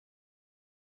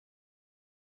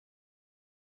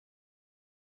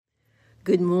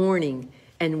Good morning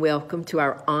and welcome to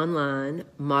our online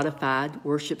modified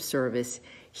worship service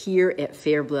here at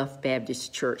Fair Bluff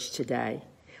Baptist Church today.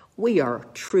 We are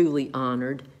truly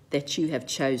honored that you have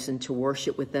chosen to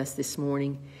worship with us this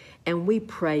morning, and we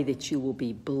pray that you will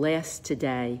be blessed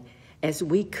today as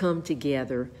we come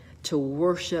together to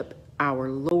worship our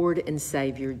Lord and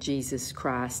Savior Jesus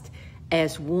Christ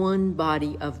as one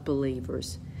body of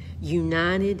believers,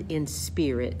 united in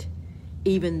spirit,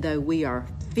 even though we are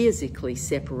physically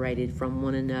separated from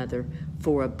one another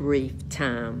for a brief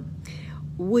time.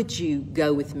 Would you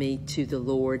go with me to the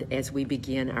Lord as we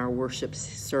begin our worship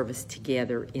service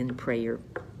together in prayer?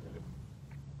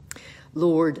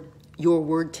 Lord, your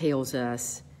word tells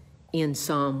us in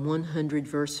Psalm 100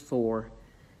 verse 4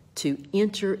 to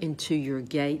enter into your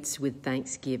gates with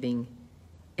thanksgiving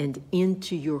and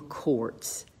into your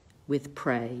courts with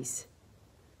praise.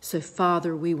 So,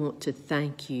 Father, we want to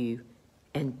thank you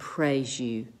and praise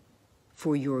you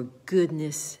for your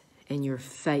goodness and your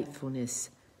faithfulness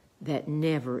that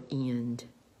never end.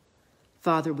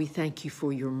 Father, we thank you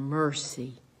for your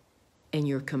mercy and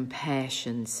your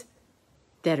compassions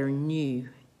that are new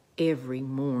every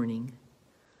morning.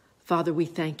 Father, we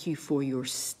thank you for your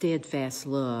steadfast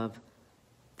love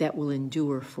that will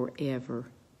endure forever.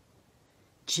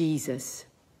 Jesus,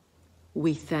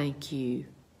 we thank you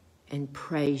and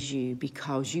praise you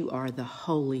because you are the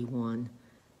Holy One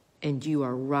and you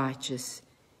are righteous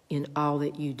in all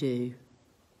that you do.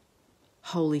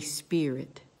 Holy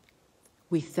Spirit,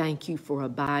 we thank you for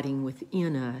abiding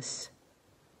within us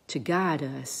to guide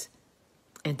us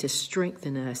and to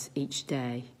strengthen us each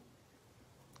day.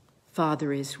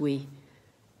 Father, as we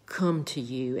come to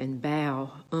you and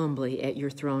bow humbly at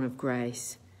your throne of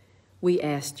grace, we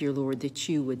ask, dear Lord, that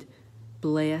you would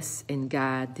bless and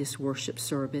guide this worship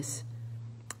service,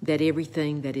 that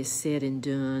everything that is said and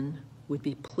done would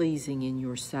be pleasing in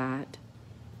your sight.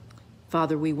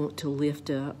 Father, we want to lift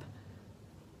up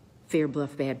Fair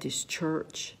Bluff Baptist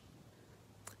Church,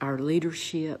 our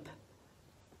leadership,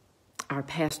 our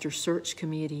pastor search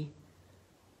committee,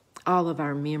 all of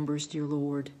our members, dear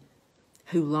Lord,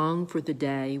 who long for the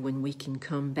day when we can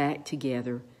come back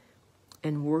together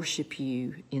and worship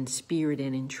you in spirit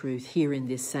and in truth here in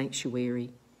this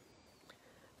sanctuary.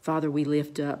 Father, we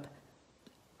lift up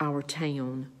our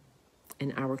town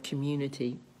and our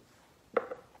community.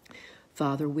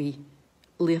 Father, we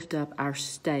lift up our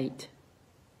state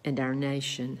and our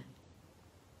nation,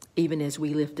 even as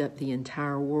we lift up the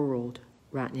entire world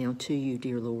right now to you,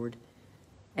 dear Lord,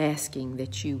 asking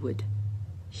that you would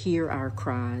hear our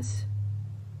cries,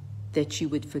 that you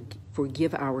would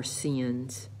forgive our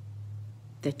sins,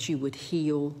 that you would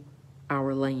heal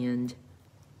our land,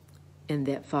 and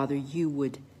that, Father, you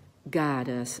would guide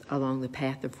us along the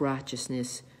path of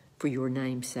righteousness for your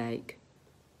name's sake.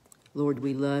 Lord,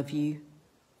 we love you,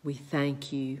 we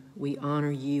thank you, we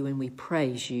honor you, and we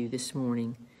praise you this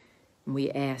morning. And we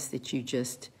ask that you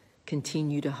just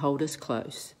continue to hold us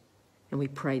close. And we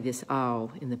pray this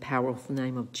all in the powerful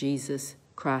name of Jesus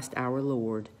Christ our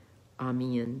Lord.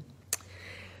 Amen.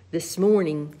 This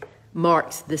morning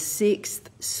marks the 6th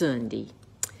Sunday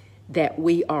that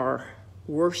we are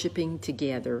worshiping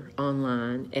together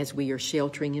online as we are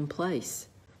sheltering in place.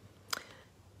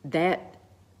 That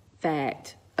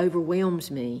fact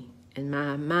overwhelms me, and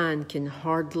my mind can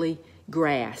hardly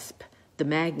grasp the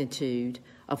magnitude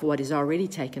of what has already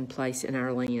taken place in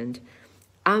our land.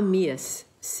 I miss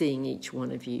seeing each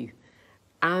one of you.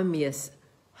 I miss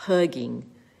hugging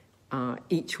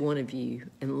each one of you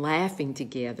and laughing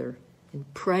together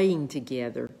and praying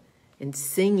together and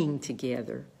singing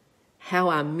together. How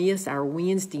I miss our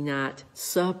Wednesday night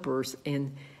suppers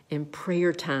and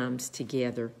prayer times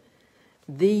together.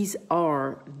 These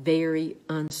are very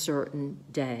uncertain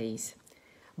days,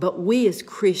 but we as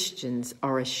Christians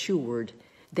are assured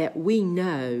that we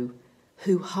know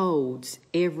who holds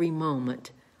every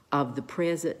moment of the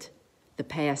present, the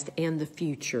past, and the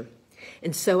future.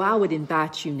 And so I would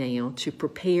invite you now to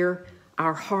prepare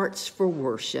our hearts for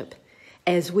worship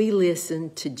as we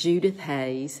listen to Judith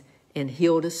Hayes and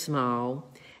Hilda Small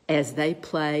as they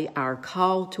play our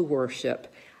call to worship,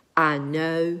 I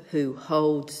Know Who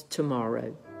Holds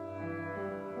Tomorrow.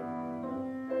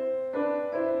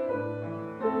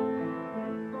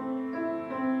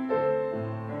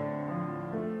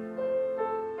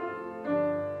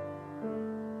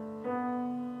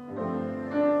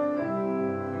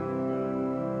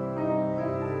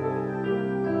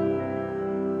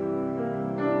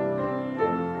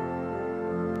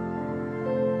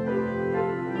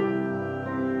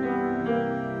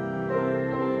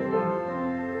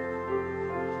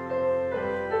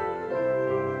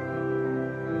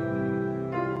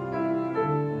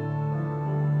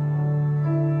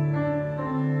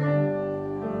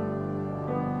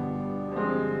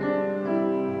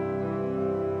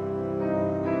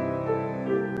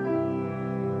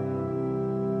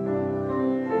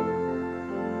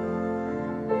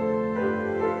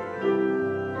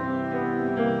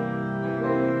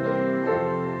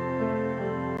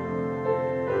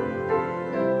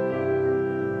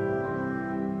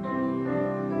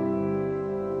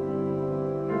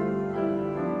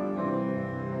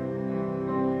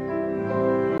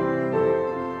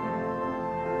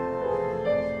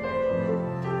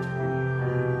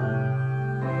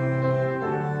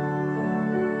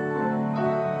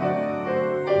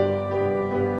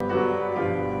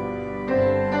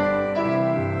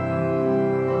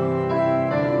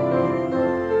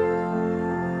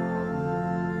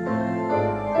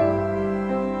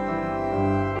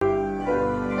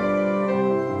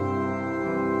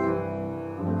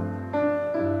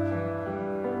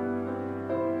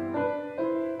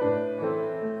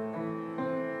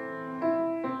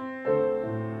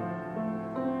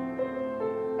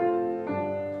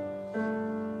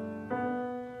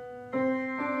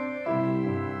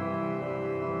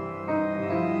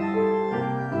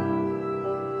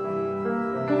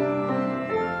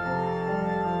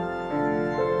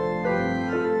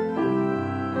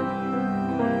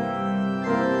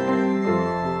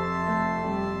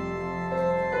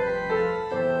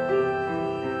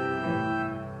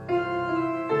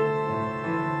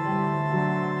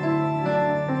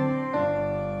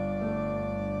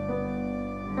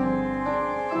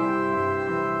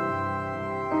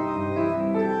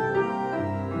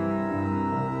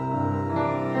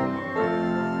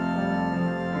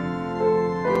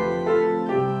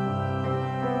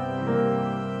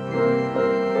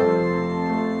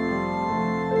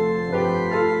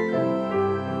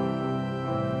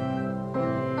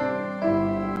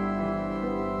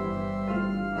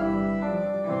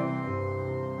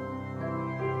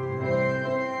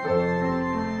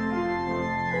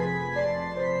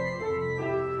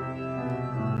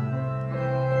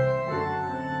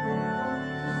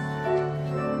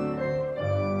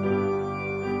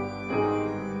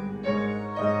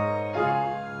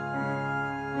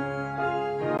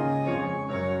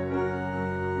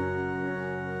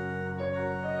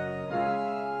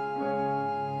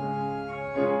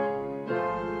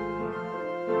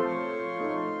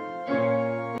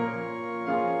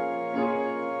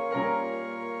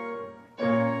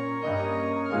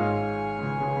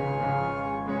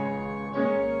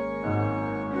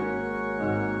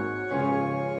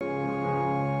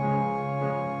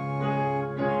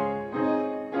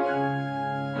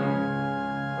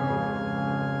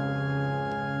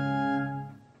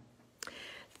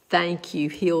 Thank you,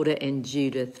 Hilda and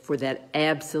Judith, for that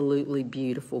absolutely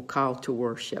beautiful call to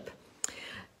worship.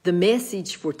 The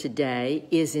message for today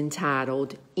is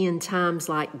entitled, In Times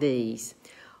Like These,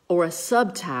 or a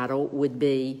subtitle would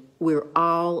be, We're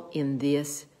All in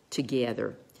This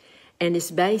Together. And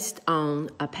it's based on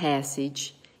a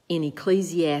passage in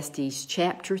Ecclesiastes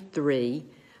chapter 3,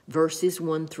 verses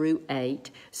 1 through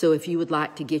 8. So if you would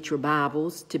like to get your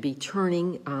Bibles to be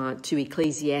turning to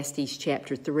Ecclesiastes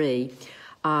chapter 3,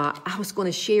 I was going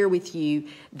to share with you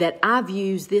that I've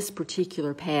used this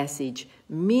particular passage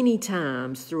many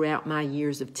times throughout my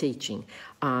years of teaching.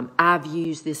 I've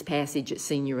used this passage at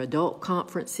senior adult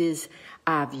conferences.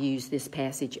 I've used this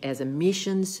passage as a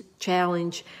missions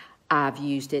challenge. I've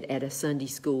used it at a Sunday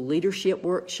school leadership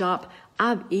workshop.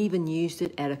 I've even used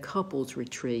it at a couples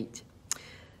retreat.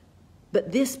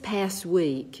 But this past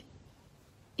week,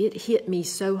 it hit me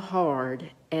so hard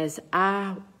as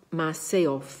I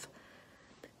myself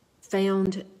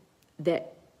found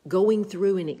that going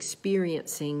through and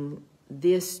experiencing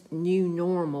this new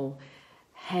normal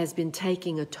has been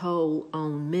taking a toll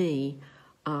on me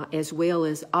as well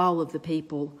as all of the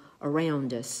people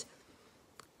around us.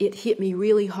 It hit me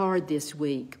really hard this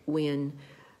week when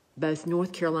both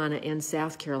North Carolina and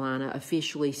South Carolina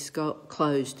officially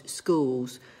closed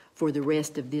schools for the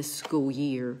rest of this school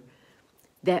year.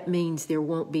 That means there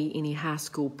won't be any high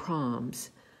school proms.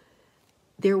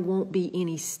 There won't be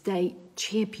any state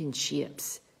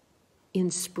championships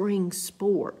in spring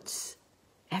sports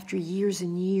after years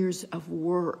and years of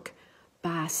work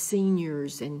by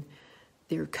seniors and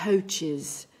their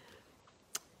coaches.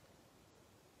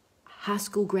 High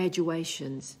school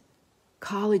graduations,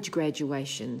 college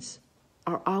graduations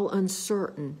are all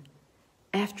uncertain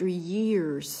after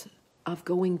years of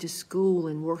going to school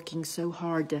and working so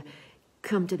hard to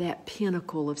come to that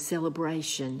pinnacle of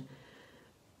celebration.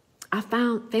 I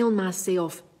found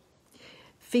myself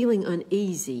feeling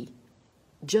uneasy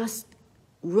just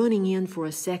running in for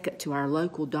a second to our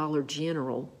local Dollar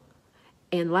General.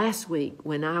 And last week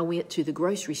when I went to the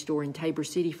grocery store in Tabor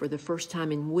City for the first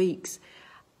time in weeks,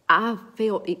 I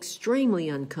felt extremely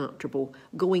uncomfortable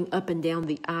going up and down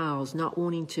the aisles, not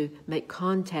wanting to make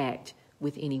contact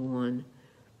with anyone.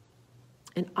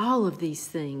 And all of these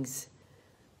things,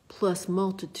 plus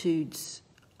multitudes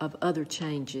of other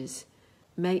changes,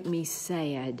 make me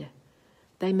sad.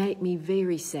 They make me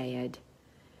very sad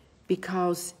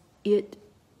because it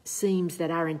seems that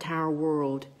our entire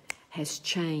world has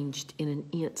changed in an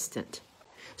instant.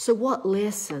 So what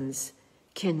lessons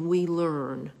can we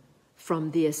learn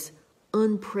from this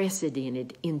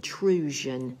unprecedented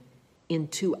intrusion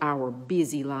into our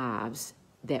busy lives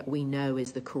that we know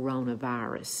as the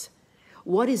coronavirus?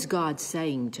 What is God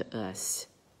saying to us?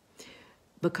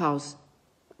 Because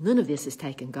none of this has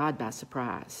taken God by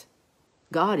surprise.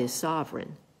 God is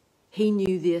sovereign. He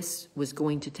knew this was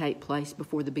going to take place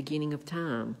before the beginning of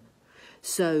time.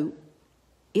 So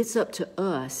it's up to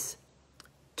us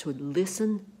to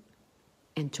listen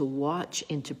and to watch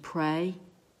and to pray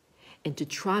and to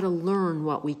try to learn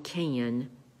what we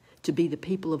can to be the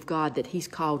people of God that He's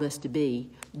called us to be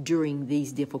during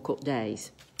these difficult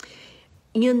days.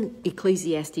 In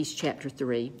Ecclesiastes chapter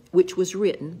 3, which was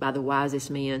written by the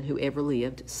wisest man who ever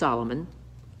lived, Solomon,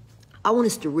 I want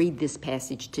us to read this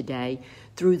passage today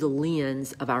through the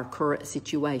lens of our current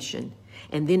situation.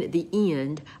 And then at the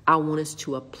end, I want us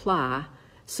to apply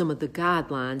some of the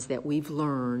guidelines that we've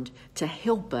learned to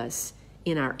help us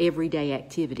in our everyday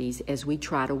activities as we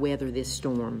try to weather this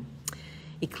storm.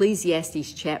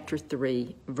 Ecclesiastes chapter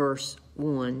 3, verse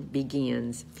 1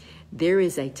 begins, There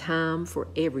is a time for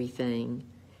everything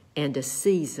and a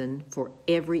season for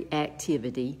every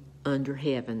activity under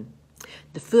heaven.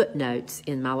 The footnotes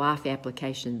in my Life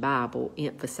Application Bible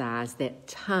emphasize that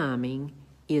timing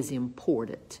is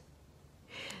important,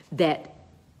 that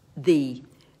the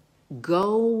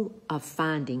goal of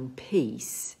finding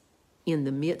peace in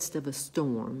the midst of a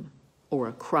storm or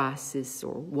a crisis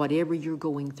or whatever you're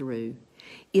going through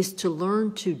is to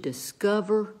learn to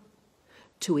discover,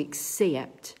 to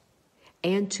accept,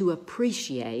 and to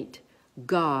appreciate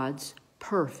God's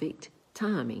perfect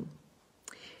timing.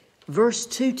 Verse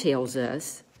 2 tells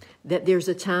us that there's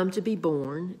a time to be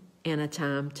born and a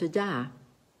time to die.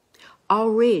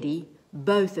 Already,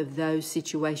 both of those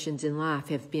situations in life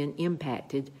have been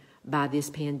impacted by this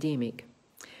pandemic.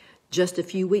 Just a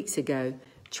few weeks ago,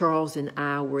 Charles and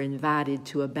I were invited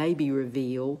to a baby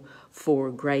reveal for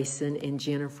Grayson and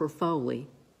Jennifer Foley,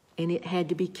 and it had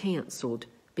to be canceled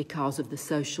because of the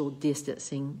social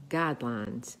distancing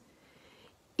guidelines.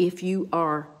 If you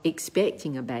are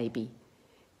expecting a baby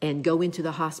and go into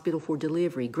the hospital for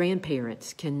delivery,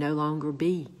 grandparents can no longer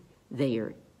be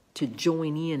there. to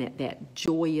join in at that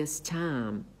joyous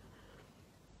time.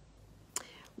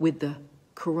 With the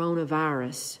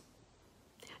coronavirus,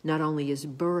 not only is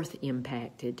birth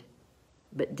impacted,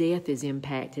 but death is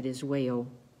impacted as well.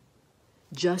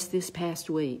 Just this past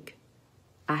week,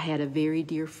 I had a very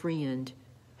dear friend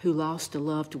who lost a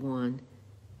loved one,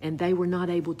 and they were not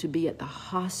able to be at the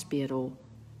hospital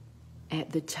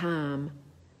at the time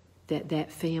that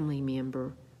that family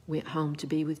member went home to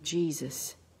be with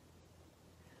Jesus.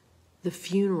 The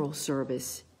funeral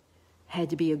service had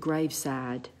to be a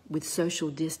graveside with social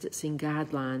distancing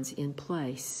guidelines in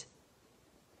place.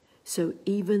 So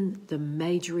even the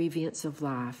major events of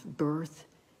life, birth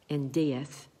and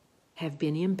death, have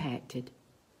been impacted.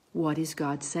 What is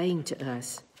God saying to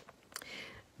us?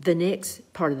 The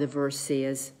next part of the verse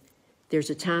says, there's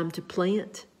a time to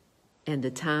plant and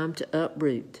a time to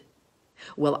uproot.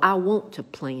 Well, I want to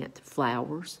plant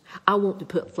flowers. I want to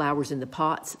put flowers in the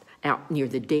pots out near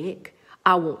the deck.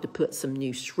 I want to put some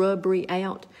new shrubbery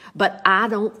out, but I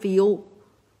don't feel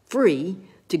free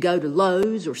to go to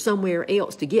Lowe's or somewhere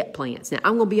else to get plants. Now,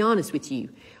 I'm going to be honest with you.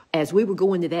 As we were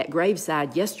going to that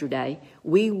graveside yesterday,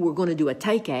 we were going to do a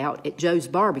takeout at Joe's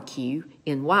Barbecue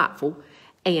in Whiteville,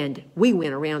 and we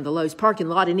went around the Lowe's parking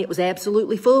lot, and it was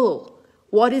absolutely full.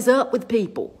 What is up with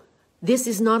people? This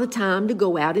is not a time to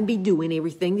go out and be doing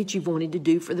everything that you've wanted to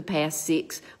do for the past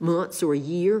 6 months or a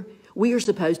year. We are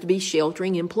supposed to be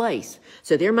sheltering in place.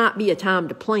 So there might be a time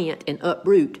to plant and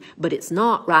uproot, but it's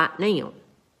not right now.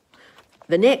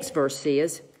 The next verse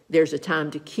says, there's a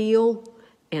time to kill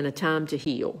and a time to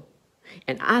heal.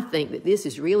 And I think that this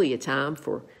is really a time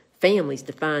for families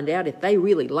to find out if they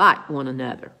really like one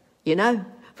another, you know,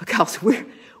 because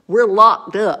we're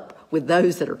locked up with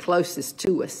those that are closest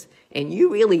to us. And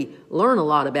you really learn a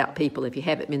lot about people if you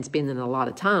haven't been spending a lot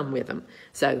of time with them.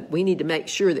 So we need to make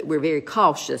sure that we're very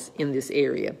cautious in this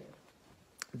area.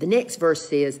 The next verse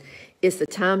says, it's a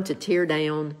time to tear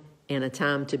down and a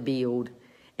time to build.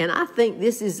 And I think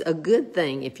this is a good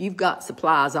thing. If you've got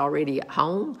supplies already at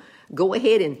home, go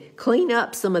ahead and clean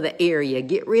up some of the area.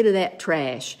 Get rid of that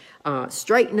trash.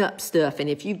 Straighten up stuff. And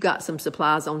if you've got some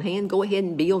supplies on hand, go ahead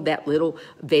and build that little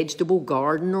vegetable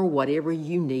garden or whatever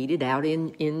you needed out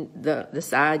in the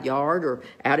side yard or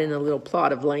out in a little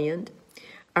plot of land.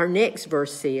 Our next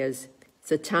verse says,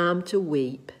 it's a time to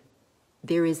weep.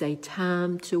 There is a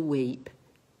time to weep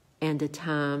and a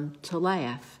time to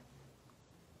laugh.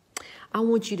 I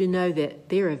want you to know that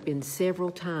there have been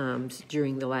several times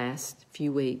during the last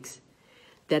few weeks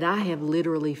that I have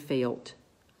literally felt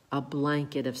a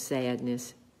blanket of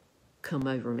sadness come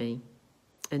over me.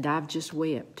 And I've just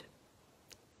wept.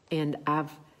 And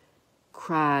I've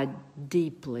cried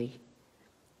deeply.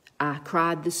 I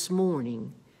cried this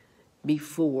morning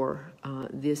before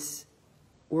this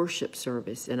worship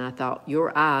service. And I thought,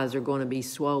 your eyes are going to be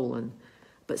swollen.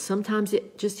 But sometimes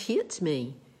it just hits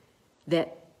me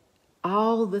that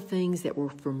all the things that were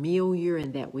familiar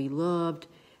and that we loved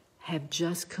have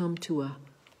just come to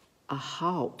a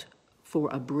halt for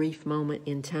a brief moment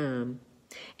in time.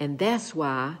 And that's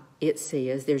why it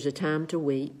says there's a time to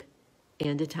weep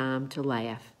and a time to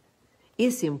laugh.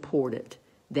 It's important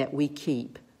that we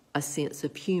keep a sense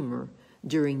of humor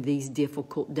during these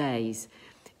difficult days.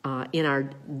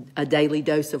 In a daily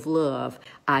dose of love,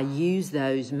 I use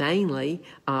those mainly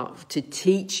to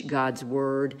teach God's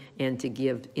word and to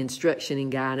give instruction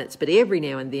and guidance. But every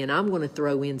now and then I'm going to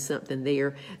throw in something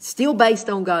there, still based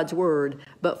on God's word,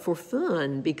 but for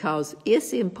fun, because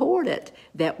it's important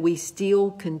that we still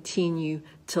continue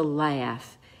to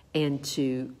laugh and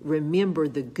to remember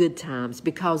the good times,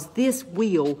 because this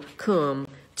will come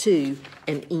to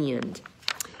an end.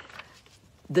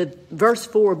 The verse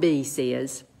 4b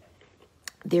says,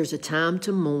 there's a time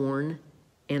to mourn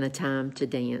and a time to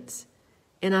dance.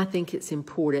 And I think it's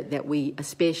important that we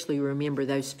especially remember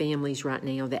those families right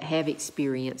now that have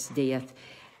experienced death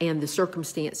and the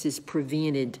circumstances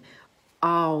prevented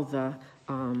all the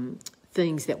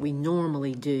things that we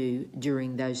normally do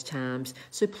during those times.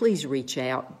 So please reach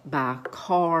out by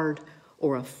card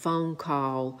or a phone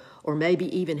call, or maybe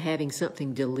even having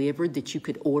something delivered that you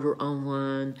could order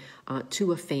online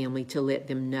to a family to let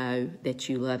them know that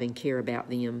you love and care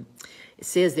about them. It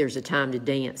says there's a time to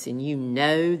dance, and you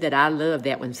know that I love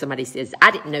that when somebody says, I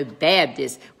didn't know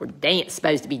Baptists were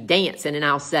supposed to be dancing, and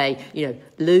I'll say,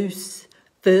 loose,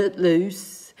 foot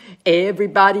loose.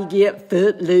 Everybody get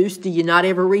foot loose. Do you not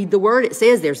ever read the word? It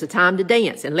says there's a time to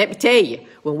dance. And let me tell you,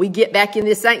 when we get back in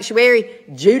this sanctuary,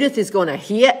 Judith is going to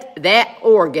hit that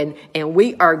organ and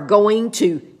we are going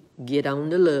to get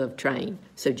on the love train.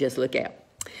 So just look out.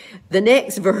 The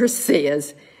next verse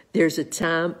says there's a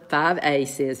time, 5a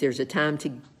says there's a time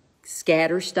to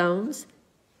scatter stones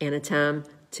and a time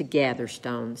to gather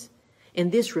stones. And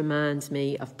this reminds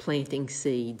me of planting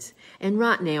seeds. And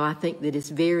right now, I think that it's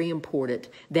very important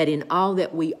that in all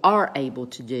that we are able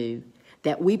to do,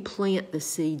 that we plant the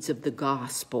seeds of the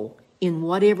gospel in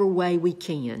whatever way we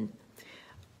can.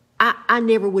 I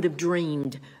never would have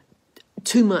dreamed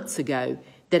 2 months ago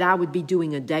that I would be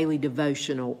doing a daily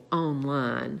devotional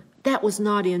online. That was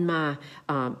not in my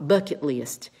bucket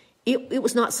list. It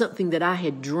was not something that I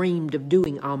had dreamed of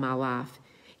doing all my life.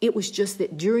 It was just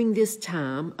that during this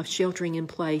time of sheltering in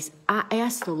place, I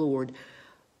asked the Lord,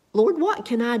 what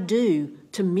can I do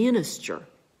to minister?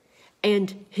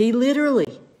 And He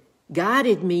literally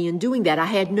guided me in doing that. I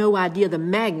had no idea the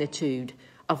magnitude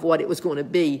of what it was going to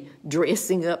be,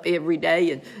 dressing up every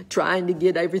day and trying to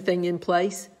get everything in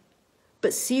place.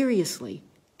 But seriously,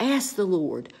 ask the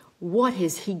Lord, what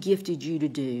has He gifted you to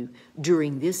do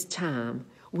during this time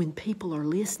when people are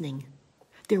listening?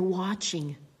 They're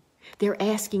watching. They're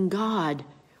asking God,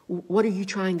 what are you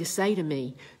trying to say to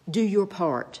me? Do your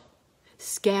part.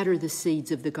 Scatter the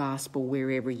seeds of the gospel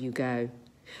wherever you go.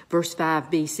 Verse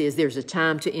 5b says there's a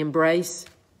time to embrace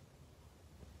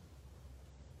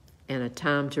and a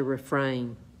time to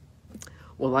refrain.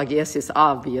 Well, I guess it's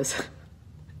obvious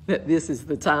that this is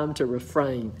the time to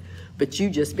refrain. But you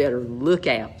just better look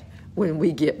out when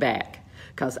we get back,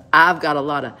 because I've got a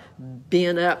lot of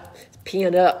pin up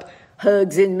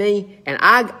hugs in me, and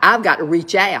I've got to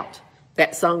reach out.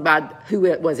 That song by, who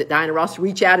was it, Diana Ross,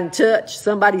 reach out and touch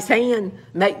somebody's hand,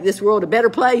 make this world a better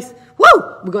place. Woo!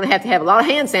 We're going to have a lot of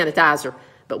hand sanitizer,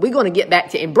 but we're going to get back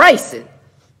to embracing.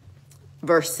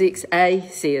 Verse 6a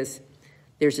says,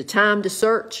 there's a time to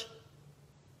search.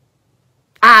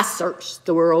 I searched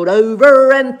the world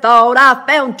over and thought I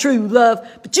found true love,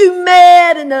 but you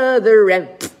met another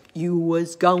and you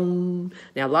was gone.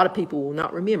 Now, a lot of people will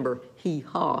not remember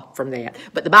hee-haw from that.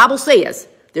 But the Bible says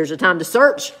there's a time to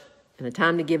search and a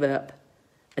time to give up,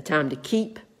 a time to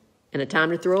keep and a time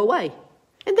to throw away.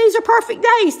 And these are perfect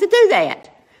days to do that.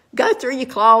 Go through your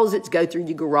closets, go through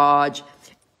your garage.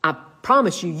 I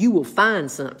promise you will find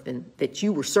something that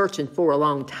you were searching for a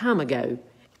long time ago,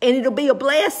 and it'll be a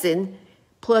blessing.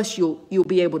 Plus, you'll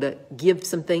be able to give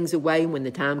some things away when the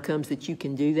time comes that you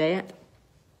can do that.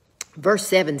 Verse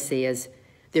 7 says,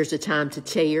 there's a time to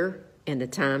tear and a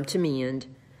time to mend,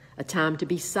 a time to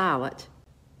be silent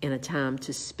and a time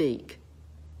to speak.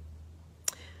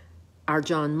 Our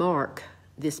John Mark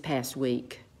this past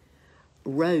week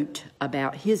wrote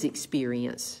about his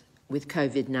experience with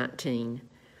COVID-19,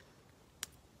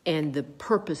 and the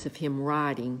purpose of him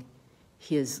writing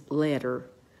his letter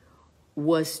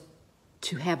was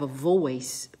to have a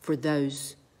voice for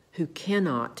those who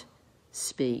cannot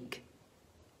speak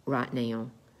right now,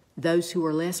 those who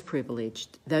are less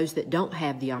privileged, those that don't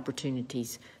have the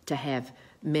opportunities to have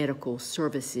medical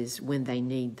services when they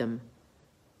need them.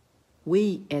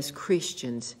 We as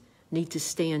Christians need to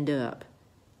stand up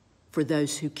for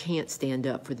those who can't stand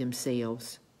up for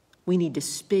themselves. We need to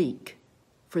speak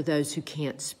for those who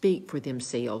can't speak for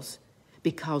themselves,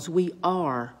 because we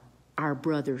are our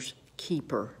brother's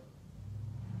keeper.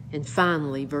 And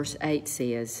finally, verse 8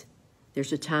 says,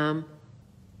 there's a time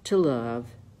to love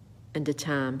and a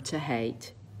time to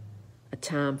hate, a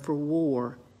time for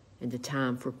war and a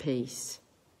time for peace.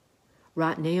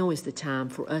 Right now is the time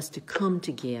for us to come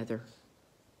together,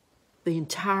 the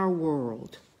entire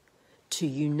world, to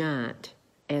unite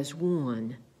as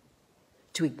one,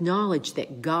 to acknowledge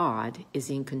that God is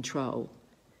in control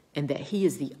and that He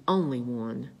is the only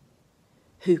one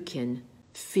who can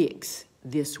fix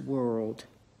this world.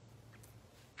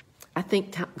 I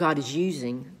think God is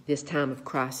using this time of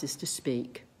crisis to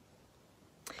speak.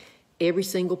 Every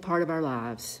single part of our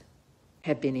lives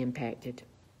have been impacted.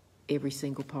 Every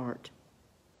single part.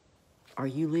 Are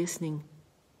you listening?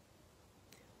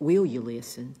 Will you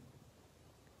listen?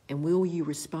 And will you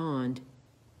respond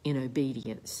in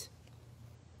obedience?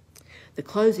 The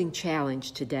closing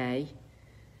challenge today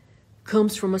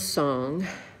comes from a song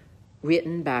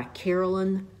written by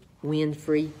Carolyn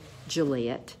Winfrey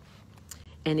Gillette,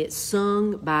 and it's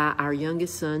sung by our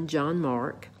youngest son, John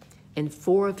Mark, and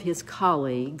 4 of his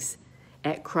colleagues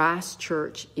at Christ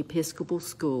Church Episcopal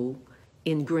School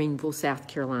in Greenville, South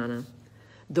Carolina.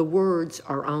 The words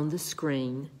are on the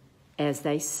screen as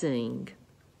they sing.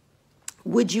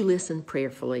 Would you listen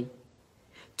prayerfully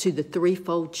to the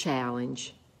threefold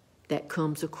challenge that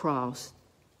comes across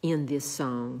in this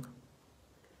song?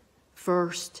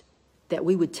 First, that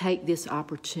we would take this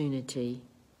opportunity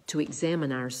to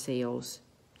examine ourselves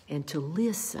and to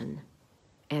listen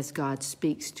as God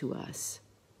speaks to us.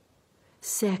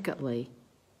 Secondly,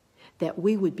 that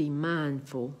we would be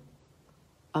mindful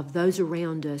of those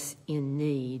around us in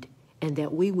need and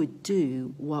that we would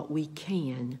do what we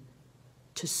can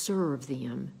to serve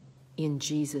them in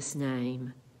Jesus'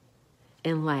 name.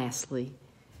 And lastly,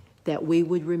 that we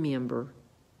would remember,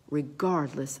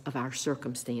 regardless of our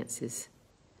circumstances,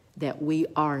 that we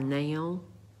are now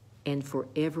and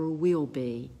forever will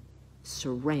be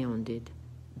surrounded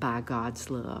by God's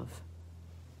love.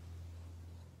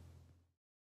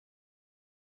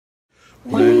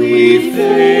 When we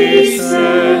face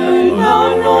an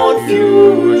unknown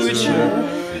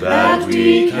future that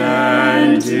we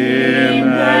can't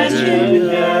imagine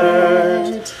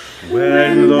yet,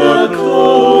 when the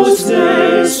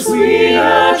closeness we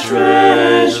have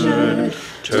treasured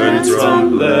turns from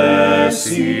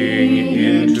blessing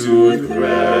into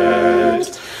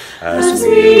threat, as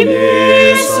we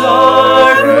miss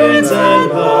our friends and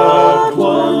loved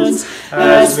ones,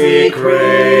 as we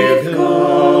crave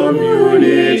community,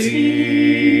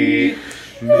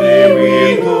 may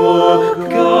we look,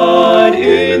 God,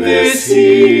 in this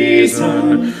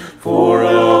season for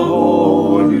a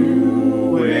whole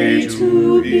new way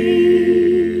to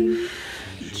be.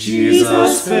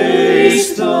 Jesus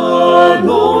faced the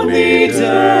lonely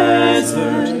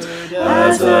desert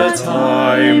as a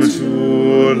time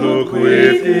to look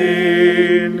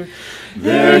within.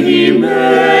 There he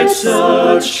met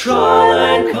such trial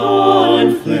and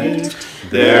conflict,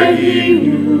 there he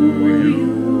knew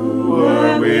you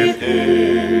were with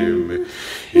him.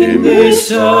 In this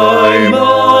time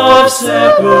of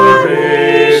separation,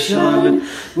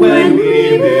 when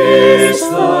we miss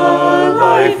the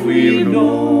life we've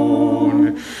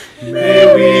known,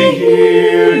 may we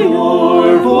hear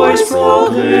your voice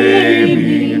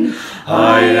proclaiming,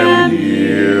 I am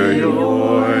here,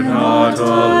 you're not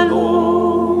alone.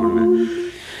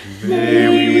 May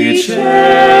we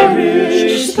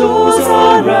cherish those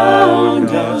around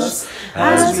us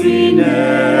as we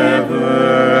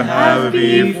never have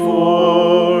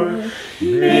before.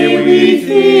 May we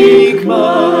think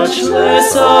much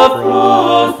less of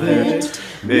profit.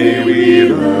 May we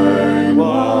learn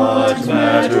what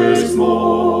matters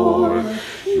more.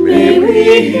 May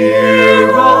we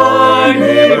hear our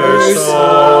neighbor's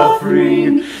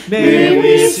suffering. May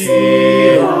we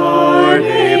see our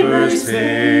neighbor's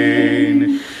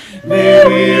pain. May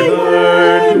we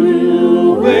learn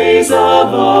new ways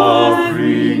of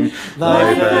offering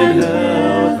life and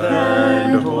health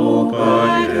and hope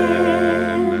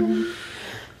again.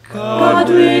 God,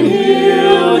 when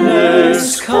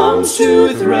illness comes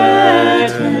to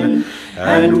threaten,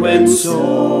 and when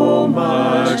so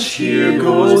much here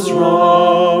goes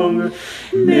wrong,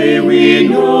 may we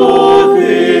know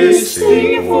this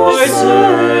thing for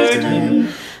certain,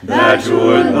 that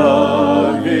your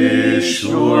love is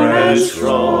sure and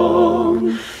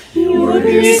strong. You're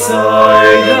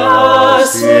beside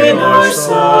us in our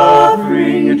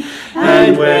suffering,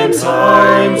 and when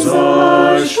times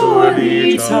are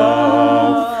surely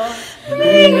tough,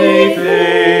 may